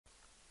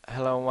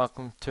Hello and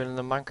welcome to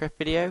another Minecraft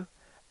video,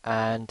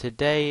 and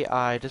today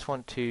I just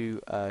want to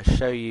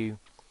show you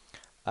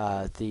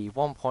the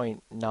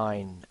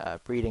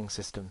 1.9 breeding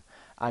system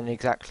and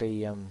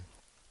exactly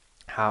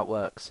how it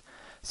works.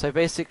 So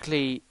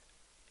basically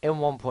in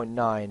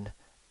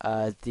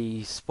 1.9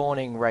 the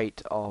spawning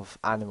rate of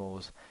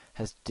animals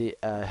has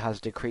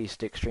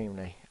decreased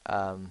extremely.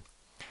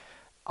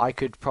 I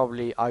could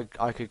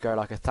go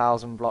like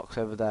 1,000 blocks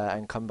over there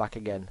and come back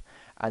again,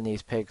 and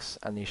these pigs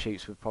and these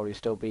sheep would probably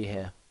still be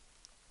here.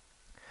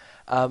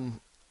 Um,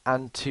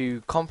 and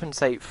to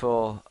compensate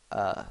for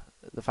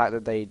the fact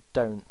that they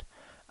don't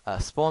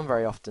spawn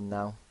very often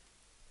now,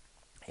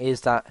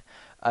 is that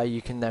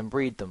you can then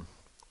breed them.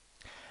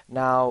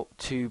 Now,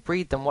 to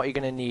breed them, what you're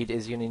going to need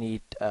is you're going to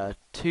need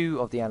two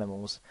of the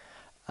animals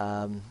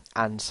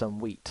and some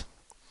wheat.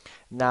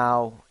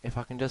 Now, if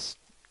I can just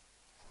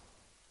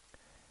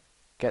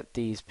get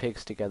these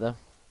pigs together,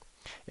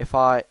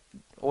 all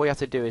you have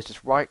to do is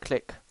just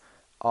right-click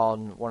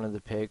on one of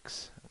the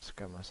pigs. Let's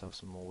grab myself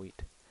some more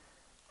wheat.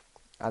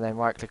 And then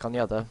right click on the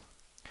other,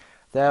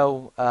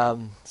 they'll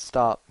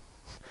start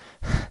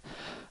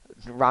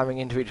ramming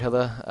into each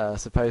other,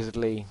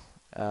 supposedly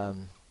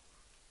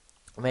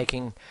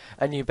making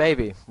a new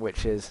baby,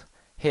 which is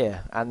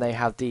here, and they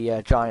have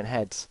the giant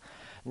heads.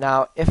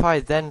 Now, if I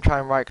then try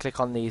and right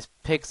click on these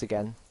pigs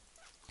again,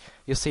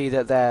 you'll see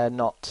that they're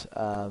not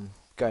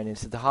going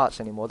into the hearts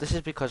anymore. This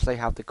is because they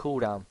have the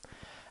cooldown,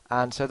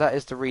 and so that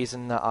is the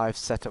reason that I've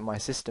set up my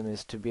system,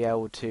 is to be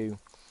able to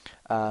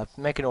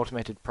make an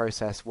automated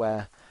process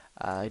where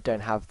I don't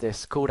have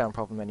this cooldown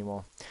problem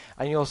anymore.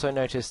 And you also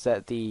notice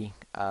that the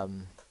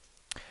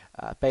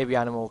baby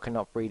animal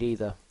cannot breed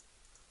either.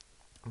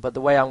 But the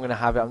way I'm going to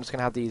have it, I'm just going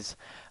to have these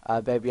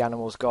baby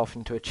animals go off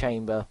into a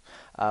chamber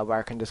where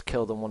I can just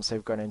kill them once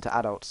they've grown into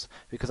adults.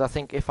 Because I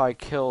think if I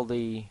kill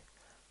the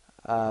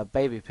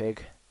baby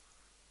pig,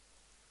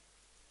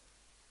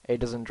 it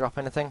doesn't drop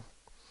anything.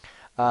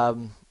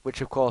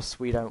 Which of course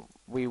we don't.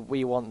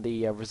 We want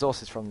the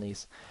resources from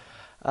these.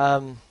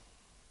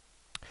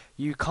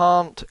 You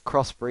can't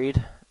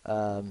crossbreed,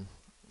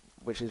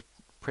 which is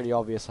pretty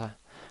obvious.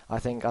 I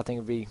think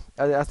it'd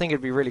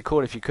be really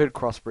cool if you could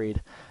crossbreed,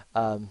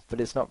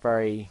 but it's not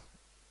very.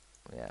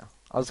 Yeah,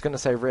 I was going to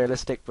say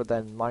realistic, but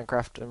then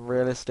Minecraft and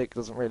realistic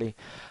doesn't really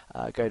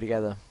go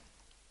together.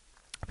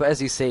 But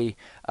as you see,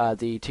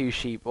 the two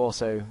sheep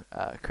also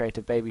create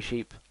a baby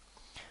sheep,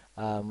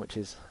 which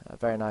is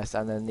very nice,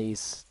 and then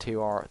these two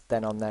are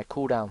then on their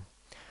cooldown.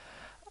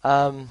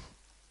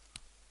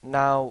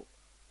 Now,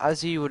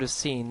 as you would have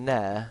seen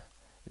there,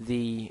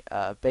 the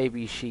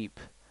baby sheep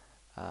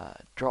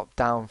dropped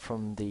down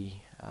from the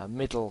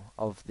middle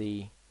of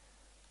the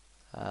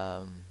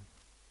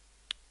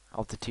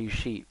two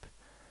sheep.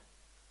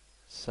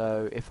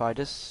 So if I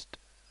just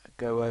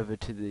go over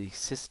to the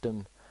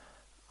system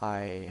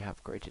I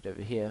have created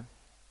over here,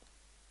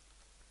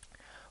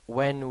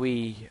 when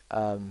we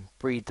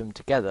breed them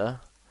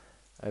together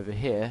over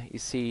here, you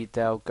see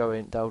they'll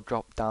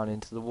drop down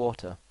into the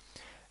water,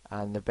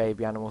 and the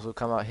baby animals will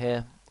come out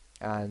here,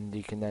 and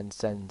you can then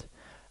send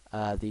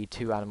the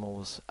two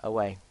animals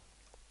away.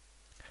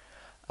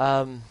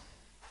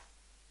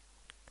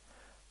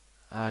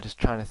 Just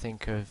trying to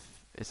think of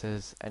if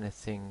there's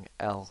anything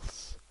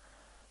else.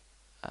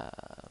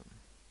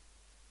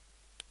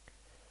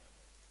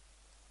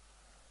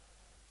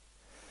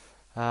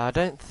 I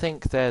don't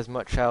think there's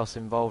much else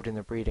involved in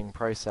the breeding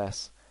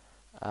process.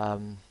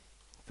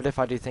 But if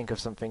I do think of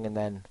something and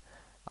then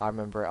I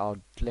remember it, I'll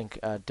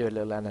do a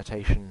little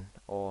annotation,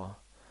 or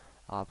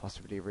I'll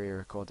possibly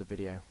re-record the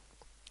video.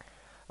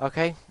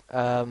 Okay,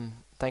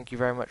 thank you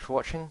very much for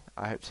watching.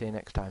 I hope to see you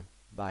next time.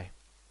 Bye.